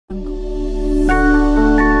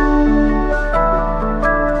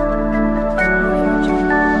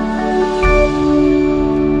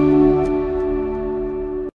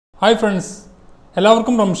Hi friends,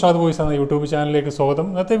 എല്ലാവർക്കും Ramshad voice എന്ന YouTube ചാനലിലേക്ക് സ്വാഗതം.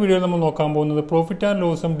 ഇന്നത്തെ വീഡിയോയിൽ നമ്മൾ നോക്കാൻ പോകുന്നത് പ്രോഫിറ്റ് ആൻഡ്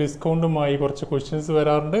ലോസും ഡിസ്കൗണ്ടുമായി കുറച്ച് ക്വസ്റ്റ്യൻസ്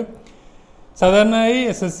വരാറുണ്ട്. സാധാരണയായി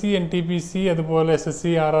SSC NTPC അതുപോലെ SSC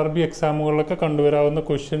RRB എക്സാമുകളിലൊക്കെ കണ്ടുവരാവുന്ന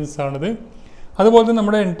ക്വസ്റ്റ്യൻസ് ആണിത്. അതുപോലെ തന്നെ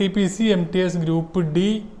നമ്മുടെ NTPC MTS ഗ്രൂപ്പ് D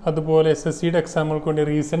അതുപോലെ SSCയുടെ എക്സാമുകൾക്ക് വേണ്ടി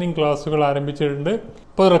റീസണിംഗ് ക്ലാസ്സുകൾ ആരംഭിച്ചിട്ടുണ്ട്.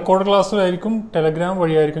 ഇപ്പോൾ റെക്കോർഡ് ക്ലാസ്സുകളായിരിക്കും, ടെലഗ്രാം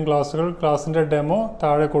വഴിയായിരിക്കും ക്ലാസ്സുകൾ. ക്ലാസ്സിൻ്റെ ഡെമോ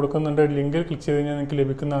താഴെ കൊടുക്കുന്നുണ്ട്, ലിങ്കിൽ ക്ലിക്ക് ചെയ്ത് കഴിഞ്ഞാൽ നിങ്ങൾക്ക്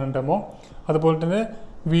ലഭിക്കുന്നതാണ് ഡെമോ. അതുപോലെ തന്നെ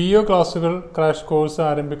VO ക്ലാസ്സുകൾ ക്രാഷ് കോഴ്സ്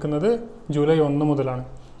ആരംഭിക്കുന്നത് ജൂലൈ 1 മുതലാണ്.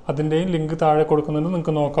 അതിൻ്റെയും ലിങ്ക് താഴെ കൊടുക്കുന്നുണ്ട്,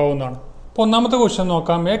 നിങ്ങൾക്ക് നോക്കാവുന്നതാണ്. അപ്പോൾ ഒന്നാമത്തെ ക്വസ്റ്റ്യൻ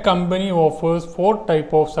നോക്കാം. A company offers 4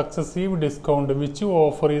 type of successive discount which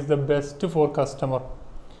offer is the best for customer.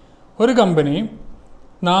 ഒരു കമ്പനി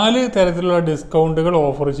 4 തരത്തിലുള്ള ഡിസ്കൗണ്ടുകൾ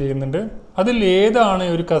ഓഫർ ചെയ്യുന്നുണ്ട്. അതിൽ ഏതാണ്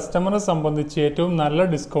ഒരു കസ്റ്റമറെ സംബന്ധിച്ച് ഏറ്റവും നല്ല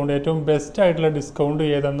ഡിസ്കൗണ്ട്, ഏറ്റവും ബെസ്റ്റ് ആയിട്ടുള്ള ഡിസ്കൗണ്ട്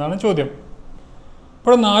ഏതെന്നാണ് ചോദ്യം.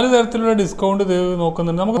 ഇപ്പോൾ 4 തരത്തിലുള്ള ഡിസ്കൗണ്ട് ഇത്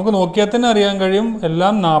നോക്കുന്നുണ്ട്. നമുക്ക് നോക്കിയാൽ തന്നെ അറിയാൻ കഴിയും,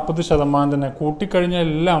 എല്ലാം 40% തന്നെ. കൂട്ടിക്കഴിഞ്ഞാൽ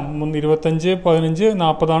എല്ലാം 25, 15,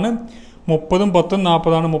 40 ആണ്. 30, 10,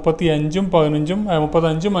 40 ആണ്. 35, 15, 35,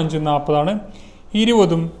 5, 40 ആണ്.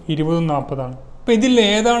 20, 20, 40 ആണ്. അപ്പോൾ ഇതിൽ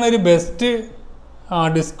ഏതാണ് ഒരു ബെസ്റ്റ്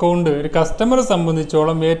ഡിസ്കൗണ്ട്, ഒരു കസ്റ്റമറെ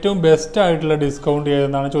സംബന്ധിച്ചോളം ഏറ്റവും ബെസ്റ്റ് ആയിട്ടുള്ള ഡിസ്കൗണ്ട്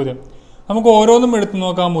ഏതെന്നാണ് ചോദ്യം. നമുക്ക് ഓരോന്നും എടുത്തു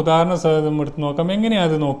നോക്കാം, ഉദാഹരണ സഹിതം എടുത്തു നോക്കാം. എങ്ങനെയാണ്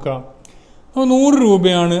അത് നോക്കുക? 100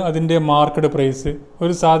 രൂപയാണ് അതിൻ്റെ മാർക്കറ്റ് പ്രൈസ്.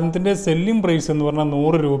 ഒരു സാധനത്തിൻ്റെ സെല്ലിംഗ് പ്രൈസ് എന്ന് പറഞ്ഞാൽ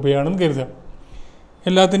 100 രൂപയാണെന്ന് കരുതുക.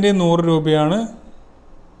 എല്ലാത്തിൻ്റെയും 100 രൂപയാണ്.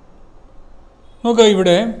 നോക്കുക,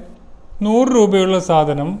 ഇവിടെ 100 രൂപയുള്ള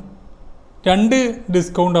സാധനം 2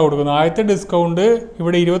 ഡിസ്കൗണ്ടാണ് കൊടുക്കുന്നത്. ആദ്യത്തെ ഡിസ്കൗണ്ട്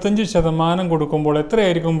ഇവിടെ 25% കൊടുക്കുമ്പോൾ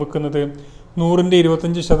എത്രയായിരിക്കും വിൽക്കുന്നത്? 100ൻ്റെ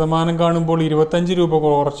 25% കാണുമ്പോൾ 25 രൂപ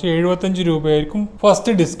കുറച്ച് 75 രൂപയായിരിക്കും.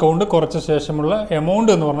 ഫസ്റ്റ് ഡിസ്കൗണ്ട് കുറച്ച ശേഷമുള്ള എമൗണ്ട്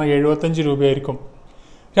എന്ന് പറഞ്ഞാൽ 75 രൂപയായിരിക്കും.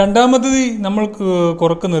 രണ്ടാമത്തത് നമ്മൾ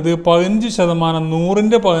കുറക്കുന്നത് 15%.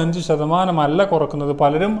 100ൻ്റെ 15% അല്ല കുറക്കുന്നത്.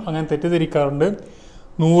 പലരും അങ്ങനെ തെറ്റിദ്ധരിക്കാറുണ്ട്.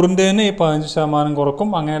 100ൻ്റെ തന്നെ 15% കുറക്കും.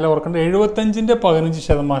 അങ്ങനെയല്ല കുറക്കേണ്ടത്. 75ൻ്റെ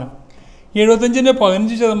 15%. 75ൻ്റെ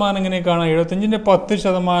 15% എങ്ങനെ കാണാം? 75ൻ്റെ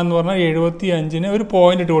 10% എന്ന് പറഞ്ഞാൽ 75ന് ഒരു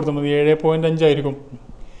പോയിന്റ് ഇട്ട് കൊടുത്താൽ മതി. 7.5 ആയിരിക്കും.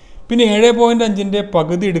 പിന്നെ 7.5ൻ്റെ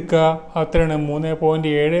പകുതി എടുക്കുക. അത്രയാണ്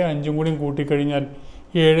 3.75 കൂടി കൂട്ടിക്കഴിഞ്ഞാൽ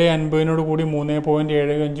 7.50 കൂടി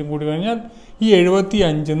 3.75 കൂടി കഴിഞ്ഞാൽ ഈ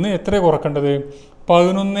 75ന്ന് എത്ര കുറക്കേണ്ടത്?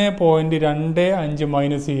 11.25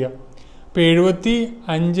 മൈനസ് ചെയ്യുക. അപ്പോൾ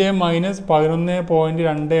 75 മൈനസ്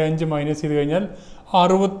 11.25 മൈനസ് ചെയ്ത് കഴിഞ്ഞാൽ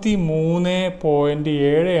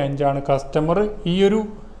 63.75 ആണ് കസ്റ്റമർ ഈ ഒരു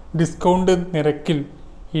ഡിസ്കൗണ്ട് നിരക്കിൽ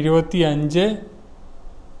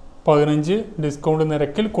 25/15 ഡിസ്കൗണ്ട്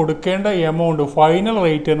നിരക്കിൽ കൊടുക്കേണ്ട എമൗണ്ട്. ഫൈനൽ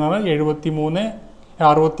റേറ്റ് എന്ന് പറഞ്ഞാൽ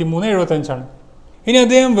 63.75 ആണ്. ഇനി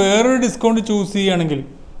അദ്ദേഹം വേറൊരു ഡിസ്കൗണ്ട് ചൂസ് ചെയ്യുകയാണെങ്കിൽ,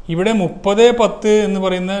 ഇവിടെ 30/10 എന്ന്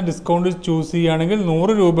പറയുന്ന ഡിസ്കൗണ്ട് ചൂസ് ചെയ്യുകയാണെങ്കിൽ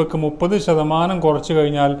 100 രൂപയ്ക്ക് 30% കുറച്ച്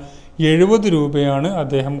കഴിഞ്ഞാൽ 70 രൂപയാണ്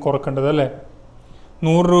അദ്ദേഹം കുറക്കേണ്ടത്, അല്ലേ?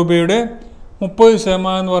 100 രൂപയുടെ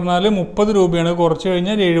 30% എന്ന് പറഞ്ഞാൽ 30 രൂപയാണ്. കുറച്ച്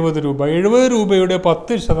കഴിഞ്ഞാൽ 70 രൂപ. 70 രൂപയുടെ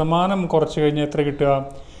 10% കുറച്ച് കഴിഞ്ഞാൽ എത്ര കിട്ടുക?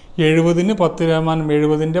 70ന് 10%.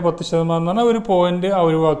 70ൻ്റെ 10% എന്ന് പറഞ്ഞാൽ ഒരു പോയിന്റ്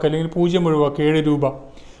ഒഴിവാക്കുക, അല്ലെങ്കിൽ 0 ഒഴിവാക്കുക, 7 രൂപ.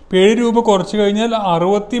 7 രൂപ കുറച്ച് കഴിഞ്ഞാൽ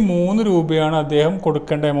 63 രൂപയാണ് അദ്ദേഹം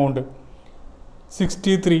കൊടുക്കേണ്ട എമൗണ്ട്.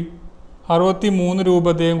 63 രൂപ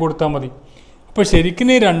അദ്ദേഹം കൊടുത്താൽ മതി. അപ്പോൾ ശരിക്കും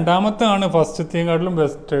രണ്ടാമത്താണ് ഫസ്റ്റത്തെക്കാട്ടിലും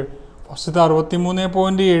ബെസ്റ്റ്. ഫസ്റ്റത്തെ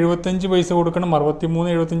 63.75 പൈസ കൊടുക്കണം,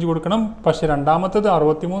 63.75 കൊടുക്കണം. പക്ഷേ രണ്ടാമത്തേത്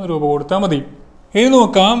 63 രൂപ കൊടുത്താൽ മതി. ഇനി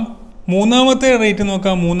നോക്കാം മൂന്നാമത്തെ റേറ്റ്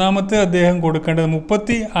നോക്കാം. മൂന്നാമത്തെ അദ്ദേഹം കൊടുക്കേണ്ടത്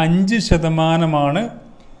 35%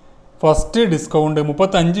 ഫസ്റ്റ് ഡിസ്കൗണ്ട്.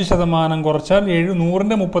 35% കുറച്ചാൽ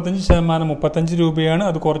 100ൻ്റെ 35% 35 രൂപയാണ്.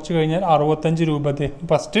 അത് കുറച്ച് കഴിഞ്ഞാൽ 65 രൂപ അദ്ദേഹം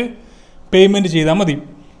ഫസ്റ്റ് പേയ്മെൻറ്റ് ചെയ്താൽ മതി,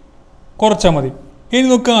 കുറച്ചാൽ മതി. ഇനി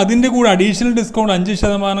നോക്കുക, അതിൻ്റെ കൂടെ അഡീഷണൽ ഡിസ്കൗണ്ട്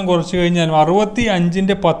 5% കുറച്ച് കഴിഞ്ഞാൽ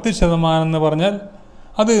 65ൻ്റെ 10% എന്ന് പറഞ്ഞാൽ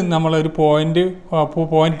അത് നമ്മളൊരു പോയിന്റ്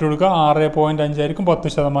ഇട്ട് കൊടുക്കുക. 6.5 ആയിരിക്കും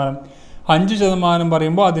 10%. 5%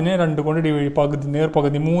 പറയുമ്പോൾ അതിനെ 2 കൊണ്ട് ഡിവൈഡ്, പകുതി,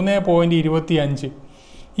 നേർപകുതി, 3.25.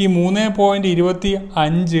 ഈ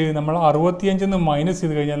 3.25 നമ്മൾ 65 മൈനസ്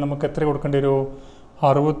ചെയ്ത് കഴിഞ്ഞാൽ നമുക്ക് എത്ര കൊടുക്കേണ്ടി വരുമോ?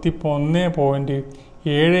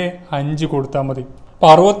 61.75 കൊടുത്താൽ മതി. അപ്പോൾ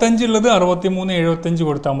 65 ഉള്ളത് 63.75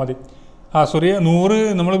 കൊടുത്താൽ മതി. 100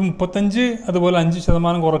 നമ്മൾ 35 അതുപോലെ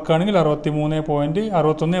 5% കുറക്കുകയാണെങ്കിൽ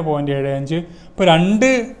 61.75. ഇപ്പോൾ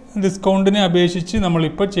 2 ഡിസ്കൗണ്ടിനെ അപേക്ഷിച്ച്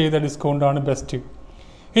നമ്മളിപ്പോൾ ചെയ്ത ഡിസ്കൗണ്ടാണ് ബെസ്റ്റ്.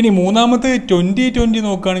 ഇനി മൂന്നാമത്തെ 20/20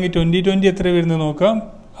 നോക്കുകയാണെങ്കിൽ 20/20 എത്ര വരുന്നത് നോക്കാം.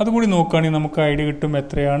 അതുകൂടി നോക്കുകയാണെങ്കിൽ നമുക്ക് ഐഡിയ കിട്ടും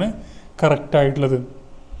എത്രയാണ് കറക്റ്റായിട്ടുള്ളത്.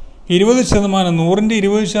 20%. 100ൻ്റെ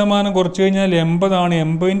 20% കുറച്ച് കഴിഞ്ഞാൽ 80 ആണ്.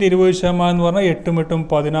 80ൻ്റെ 20% എന്ന് പറഞ്ഞാൽ 8 8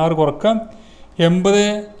 16 കുറക്കാം. 80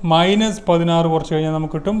 മൈനസ് 16 കുറച്ച് കഴിഞ്ഞാൽ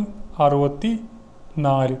നമുക്ക് കിട്ടും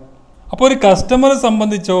 64. അപ്പോൾ ഒരു കസ്റ്റമറെ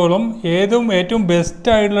സംബന്ധിച്ചോളം ഏറ്റവും ബെസ്റ്റ്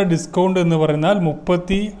ആയിട്ടുള്ള ഡിസ്കൗണ്ട് എന്ന് പറഞ്ഞാൽ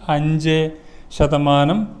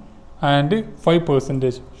 35%. and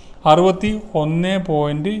 5%.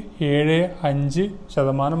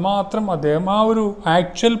 61.75% മാത്രം അദ്ദേഹം ആ ഒരു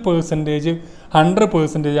ആക്ച്വൽ പെർസെൻറ്റേജ്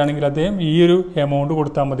 100% ആണെങ്കിൽ അദ്ദേഹം ഈ ഒരു എമൗണ്ട്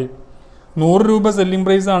കൊടുത്താൽ മതി. 100 രൂപ സെല്ലിംഗ്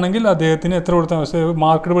പ്രൈസ് ആണെങ്കിൽ അദ്ദേഹത്തിന് എത്ര കൊടുത്താൽ മതി?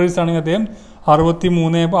 മാർക്കറ്റ് പ്രൈസ് ആണെങ്കിൽ അദ്ദേഹം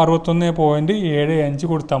 61.75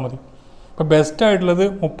 കൊടുത്താൽ മതി. അപ്പോൾ ബെസ്റ്റ് ആയിട്ടുള്ളത്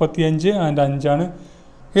 35.5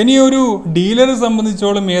 ഇനി ഒരു ഡീലറെ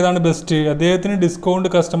സംബന്ധിച്ചോളം ഏതാണ് ബെസ്റ്റ്? അദ്ദേഹത്തിന് ഡിസ്കൗണ്ട്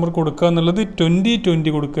കസ്റ്റമർ കൊടുക്കുക എന്നുള്ളത് 20%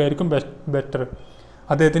 കൊടുക്കുകയായിരിക്കും ബെറ്റർ.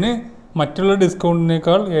 അദ്ദേഹത്തിന് മറ്റുള്ള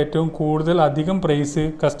ഡിസ്കൗണ്ടിനേക്കാൾ ഏറ്റവും കൂടുതൽ അധികം പ്രൈസ്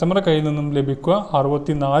കസ്റ്റമറുടെ കയ്യിൽ നിന്നും ലഭിക്കുക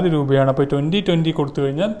 64 രൂപയാണ്. അപ്പോൾ 20% കൊടുത്തു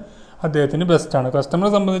കഴിഞ്ഞാൽ അദ്ദേഹത്തിന് ബെസ്റ്റാണ്. കസ്റ്റമറെ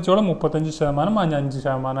സംബന്ധിച്ചോളം 35%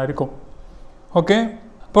 5% ആയിരിക്കും. ഓക്കെ,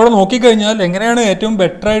 അപ്പോൾ അവിടെ നോക്കിക്കഴിഞ്ഞാൽ എങ്ങനെയാണ് ഏറ്റവും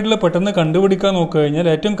ബെറ്റർ ആയിട്ടുള്ള പെട്ടെന്ന് കണ്ടുപിടിക്കാൻ നോക്കിക്കഴിഞ്ഞാൽ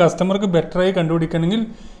ഏറ്റവും കസ്റ്റമർക്ക് ബെറ്ററായി കണ്ടുപിടിക്കണമെങ്കിൽ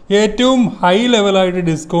ഏറ്റവും high ലെവലായിട്ട്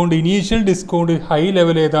discount, initial discount high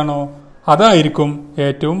level ഏതാണോ അതായിരിക്കും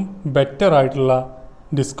ഏറ്റവും ബെറ്റർ ആയിട്ടുള്ള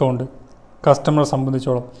ഡിസ്കൗണ്ട് കസ്റ്റമറെ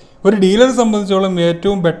സംബന്ധിച്ചോളം. ഒരു ഡീലറെ സംബന്ധിച്ചോളം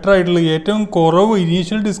ഏറ്റവും ബെറ്റർ ആയിട്ടുള്ള ഏറ്റവും കുറവ്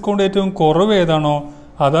ഇനീഷ്യൽ ഡിസ്കൗണ്ട് ഏറ്റവും കുറവ് ഏതാണോ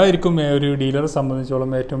അതായിരിക്കും ഒരു ഡീലറെ സംബന്ധിച്ചോളം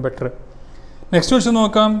ഏറ്റവും ബെറ്റർ. നെക്സ്റ്റ് ക്വസ്റ്റ്യൻ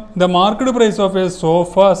നോക്കാം. The market price of A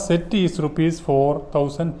sofa set is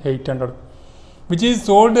 ₹4,800 which is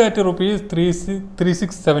sold at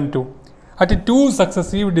 ₹3,672 at 2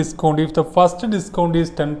 successive discount. If the first discount is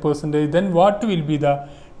 10%, then what will be the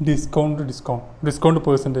discount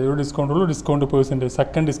percentage? Discount percentage.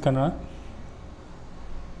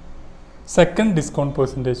 Second discount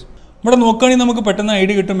percentage. ഇവിടെ നോക്കുകയാണെങ്കിൽ നമുക്ക് പെട്ടെന്ന്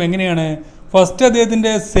idea കിട്ടും എങ്ങനെയാണ്. First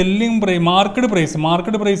അദ്ദേഹത്തിൻ്റെ selling price market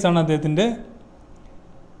price ആണ് അദ്ദേഹത്തിൻ്റെ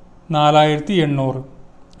 4,800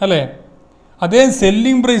 അല്ലേ. അദ്ദേഹം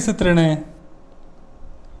സെല്ലിംഗ് പ്രൈസ് എത്രയാണ്?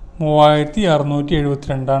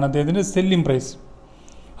 3,672 അദ്ദേഹത്തിൻ്റെ സെല്ലിംഗ് പ്രൈസ്.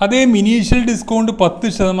 അദ്ദേഹം ഇനീഷ്യൽ ഡിസ്കൗണ്ട്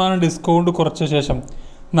 10% ഡിസ്കൗണ്ട് കുറച്ച ശേഷം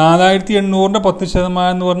 4,800 10%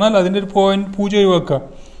 എന്ന് പറഞ്ഞാൽ അതിൻ്റെ ഒരു 0.0 ഒഴിവാക്കുക.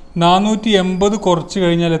 480 കുറച്ച്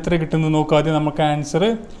കഴിഞ്ഞാൽ എത്ര കിട്ടുന്നത് നോക്കുക. ആദ്യം നമുക്ക് ആൻസർ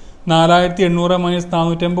 4,800 മൈനസ്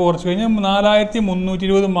 480 കുറച്ച് കഴിഞ്ഞാൽ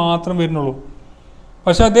 4,320 മാത്രം വരുന്നുള്ളൂ.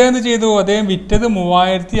 പക്ഷെ അദ്ദേഹം എന്ത് ചെയ്തു? അദ്ദേഹം വിറ്റത്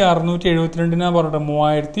 3,672 പറഞ്ഞിട്ട്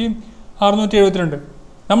 3,672.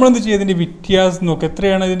 നമ്മളെന്ത് ചെയ്യും? ഇതിൻ്റെ വ്യത്യാസം നോക്കുക.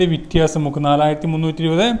 എത്രയാണ് ഇതിൻ്റെ വ്യത്യാസം നോക്കുക.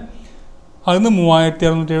 4,320 അതിൽ നിന്ന്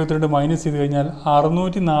 3,672 മൈനസ് ചെയ്ത് കഴിഞ്ഞാൽ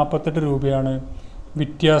 648 രൂപയാണ്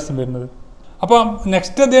വ്യത്യാസം വരുന്നത്. അപ്പം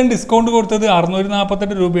നെക്സ്റ്റ് അദ്ദേഹം ഡിസ്കൗണ്ട് കൊടുത്തത്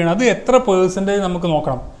 648 രൂപയാണ്. അത് എത്ര പെർസെൻറ്റേജ് നമുക്ക്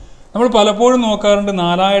നോക്കണം. നമ്മൾ പലപ്പോഴും നോക്കാറുണ്ട്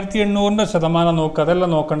 4,800% നോക്കുക. അതല്ല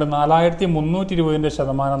നോക്കേണ്ടത്,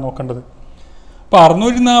 4,320% നോക്കേണ്ടത്. അപ്പോൾ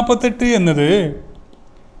 648 എന്നത്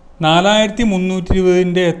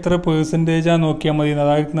 4,320 എത്ര പെർസെൻറ്റേജാണ് നോക്കിയാൽ മതി.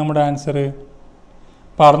 അതായിരിക്കും നമ്മുടെ ആൻസർ.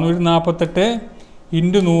 അപ്പോൾ 648 ×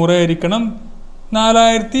 100 ആയിരിക്കണം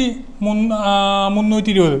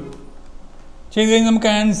 4,320 ചെയ്ത് കഴിഞ്ഞാൽ നമുക്ക്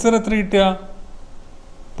ആൻസർ എത്ര കിട്ടുക?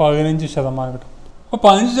 15% കിട്ടും. അപ്പോൾ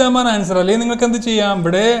 15% ആൻസർ. അല്ലെങ്കിൽ നിങ്ങൾക്ക് എന്ത് ചെയ്യാം?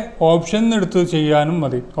 ഇവിടെ ഓപ്ഷൻ എടുത്ത് ചെയ്യാനും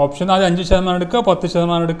മതി. ഓപ്ഷൻ ആദ്യം 5% എടുക്കുക,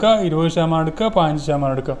 10% എടുക്കുക, 20% എടുക്കുക,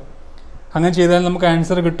 15% എടുക്കുക. അങ്ങനെ ചെയ്താൽ നമുക്ക്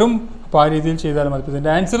ആൻസർ കിട്ടും. അപ്പോൾ ആ രീതിയിൽ ചെയ്താലും മതി.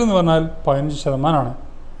 ഇതിൻ്റെ ആൻസർ എന്ന് പറഞ്ഞാൽ 15%.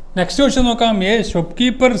 നെക്സ്റ്റ് ക്വസ്റ്റ്യൻ നോക്കാം. A shop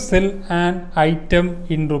keeper cell an item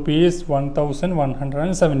in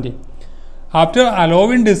 ₹1,170 after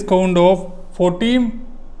allowing discount of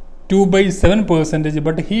 42/7%,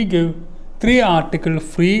 but he gave 3 articles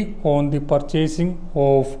free on the purchasing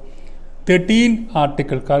of 13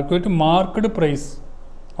 articles. Calculate market price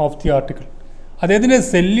of the article. അദ്ദേഹത്തിൻ്റെ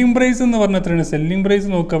സെല്ലിംഗ് പ്രൈസ് എന്ന് പറഞ്ഞാൽ എത്രയാണ്? Selling price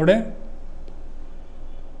നോക്കുക. അവിടെ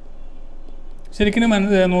ശരിക്കും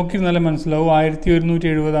നോക്കിയിരുന്നാലേ മനസ്സിലാവും.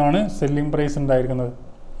 1,170 selling price ഉണ്ടായിരിക്കുന്നത്.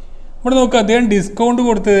 ഇവിടെ നോക്കുക. അദ്ദേഹം ഡിസ്കൗണ്ട്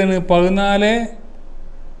കൊടുത്തതാണ്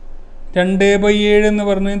 14/2/7 എന്ന്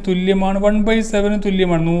പറഞ്ഞാൽ തുല്യമാണ് 1/7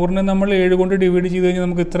 തുല്യമാണ്. 100നെ നമ്മൾ 7 കൊണ്ട് ഡിവൈഡ് ചെയ്ത് കഴിഞ്ഞാൽ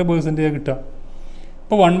നമുക്ക് ഇത്ര പെർസെൻറ്റേജ് കിട്ടുക.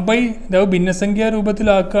 ഇപ്പോൾ 1/, ഭിന്നസംഖ്യാ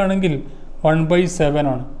രൂപത്തിലാക്കുകയാണെങ്കിൽ 1/7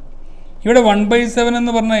 ആണ്. ഇവിടെ 1/7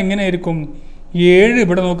 എന്ന് പറഞ്ഞാൽ എങ്ങനെയായിരിക്കും? 7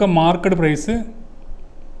 ഇവിടെ നോക്കുക. Market price,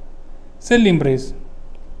 selling price.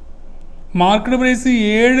 Market price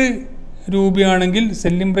 7 രൂപയാണെങ്കിൽ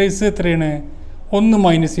selling price എത്രയാണ്? 1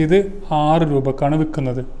 മൈനസ് ചെയ്ത് 6 രൂപക്കാണ്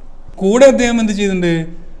വിൽക്കുന്നത്. കൂടെ അദ്ദേഹം എന്ത് ചെയ്തിട്ടുണ്ട്?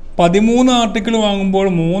 13 ആർട്ടിക്കിൾ വാങ്ങുമ്പോൾ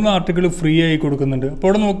 3 ആർട്ടിക്കിൾ ഫ്രീ ആയി കൊടുക്കുന്നുണ്ട്. അപ്പോൾ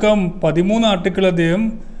ഇവിടെ നോക്കാം. 13 ആർട്ടിക്കിൾ അദ്ദേഹം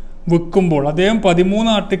വിൽക്കുമ്പോൾ അദ്ദേഹം 13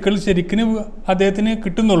 ആർട്ടിക്കിൾ ശരിക്കും അദ്ദേഹത്തിന്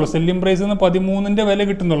കിട്ടുന്നുള്ളൂ. സെല്ലിംഗ് പ്രൈസ് എന്ന് 13ൻ്റെ വില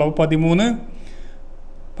കിട്ടുന്നുള്ളൂ. അപ്പോൾ 13.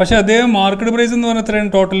 പക്ഷേ അദ്ദേഹം മാർക്കറ്റ് പ്രൈസ് എന്ന് പറഞ്ഞാൽ എത്രയാണ്?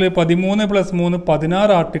 ടോട്ടൽ 13 + 3 16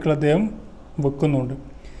 ആർട്ടിക്കിൾ അദ്ദേഹം വിൽക്കുന്നുണ്ട്.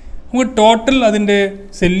 നമുക്ക് ടോട്ടൽ അതിൻ്റെ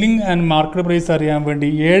സെല്ലിംഗ് ആൻഡ് മാർക്കറ്റ് പ്രൈസ് അറിയാൻ വേണ്ടി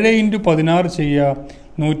 7 × 16 ചെയ്യുക,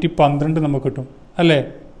 112 നമുക്ക് കിട്ടും അല്ലേ.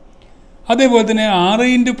 അതേപോലെ തന്നെ 6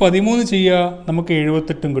 × 13 ചെയ്യുക, നമുക്ക്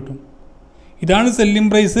 78 കിട്ടും. ഇതാണ് സെല്ലിംഗ്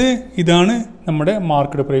പ്രൈസ്, ഇതാണ് നമ്മുടെ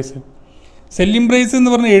മാർക്കറ്റ് പ്രൈസ്. സെല്ലിംഗ് പ്രൈസ് എന്ന്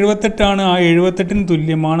പറഞ്ഞാൽ 78 ആണ്. ആ 78-ന്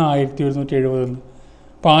തുല്യമാണ് 1170 എന്ന്.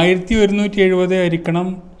 അപ്പോൾ 1170 ഹരിക്കണം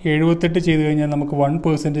 78 ചെയ്ത് കഴിഞ്ഞാൽ നമുക്ക്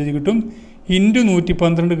 1% കിട്ടും. ഇൻറ്റു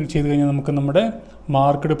 112 ചെയ്ത് കഴിഞ്ഞാൽ നമുക്ക് നമ്മുടെ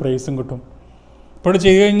മാർക്കറ്റ് പ്രൈസും കിട്ടും. ഇപ്പോൾ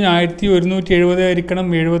ചെയ്ത് കഴിഞ്ഞാൽ 1170 ഹരിക്കണം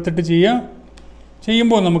 78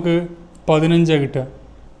 ചെയ്യുമ്പോൾ നമുക്ക് 15 കിട്ടുക.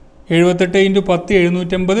 78 × 10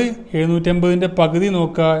 750. 750-ൻ്റെ പകുതി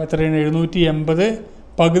നോക്കുക എത്രയാണ്? 780.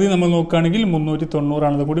 പകുതി നമ്മൾ നോക്കുകയാണെങ്കിൽ 390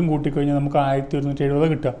 ആണ്. അതുകൂടി കൂട്ടിക്കഴിഞ്ഞാൽ നമുക്ക് 1170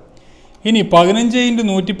 കിട്ടുക. ഇനി 15 ×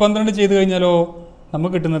 112 ചെയ്ത് കഴിഞ്ഞാലോ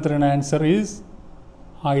നമുക്ക് കിട്ടുന്ന എത്രയാണ്? Answer is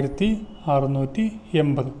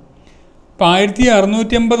 1680. അപ്പോൾ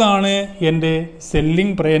 1680 ആണ് എൻ്റെ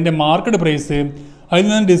എൻ്റെ മാർക്കറ്റ് പ്രൈസ്. അതിൽ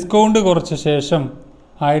നിന്ന് ഡിസ്കൗണ്ട് കുറച്ച ശേഷം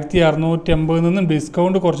 1680 നിന്നും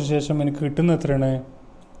ഡിസ്കൗണ്ട് കുറച്ച ശേഷം എനിക്ക് കിട്ടുന്ന എത്രയാണ്?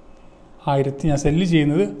 ഞാൻ സെല്ല്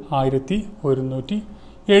ചെയ്യുന്നത്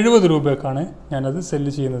 1170 രൂപയ്ക്കാണ് ഞാനത്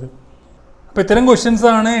സെല്ല് ചെയ്യുന്നത്. അപ്പോൾ ഇത്തരം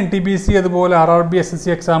ക്വസ്റ്റ്യൻസാണ് NTPC അതുപോലെ RRB SSC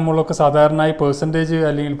എക്സാമുകളൊക്കെ സാധാരണയായി പെർസെൻറ്റേജ്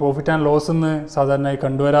അല്ലെങ്കിൽ പ്രോഫിറ്റ് ആൻഡ് ലോസ് എന്ന് സാധാരണയായി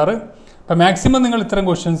കണ്ടുവരാറ്. അപ്പോൾ മാക്സിമം നിങ്ങൾ ഇത്തരം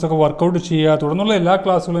ക്വസ്റ്റ്യൻസൊക്കെ വർക്കൗട്ട് ചെയ്യുക. തുടർന്നുള്ള എല്ലാ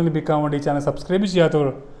ക്ലാസ്സുകളും ലഭിക്കാൻ വേണ്ടി ചാനൽ സബ്സ്ക്രൈബ് ചെയ്യാത്തവർ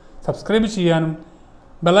സബ്സ്ക്രൈബ് ചെയ്യാനും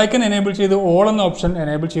ബെല്ലൈക്കൺ എനേബിൾ ചെയ്ത് ഓൾ എന്ന ഓപ്ഷൻ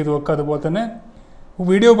എനേബിൾ ചെയ്ത് വെക്കുക. അതുപോലെ തന്നെ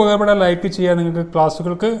വീഡിയോ ഉപകാരപ്പെടാൻ ലൈക്ക് ചെയ്യുക. നിങ്ങൾക്ക്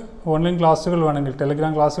ക്ലാസ്സുകൾക്ക് ഓൺലൈൻ ക്ലാസ്സുകൾ വേണമെങ്കിൽ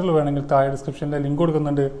ടെലഗ്രാം ക്ലാസ്സുകൾ വേണമെങ്കിൽ താഴെ ഡിസ്ക്രിപ്ഷനിൽ ലിങ്ക്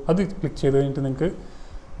കൊടുക്കുന്നുണ്ട്. അത് ക്ലിക്ക് ചെയ്ത് കഴിഞ്ഞിട്ട് നിങ്ങൾക്ക്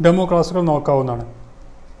ഡെമോ ക്ലാസ്സുകൾ നോക്കാവുന്നതാണ്.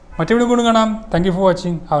 മറ്റു വീഡിയോ കൂടി കാണാം. Thank you for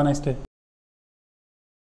watching. Have A nice day.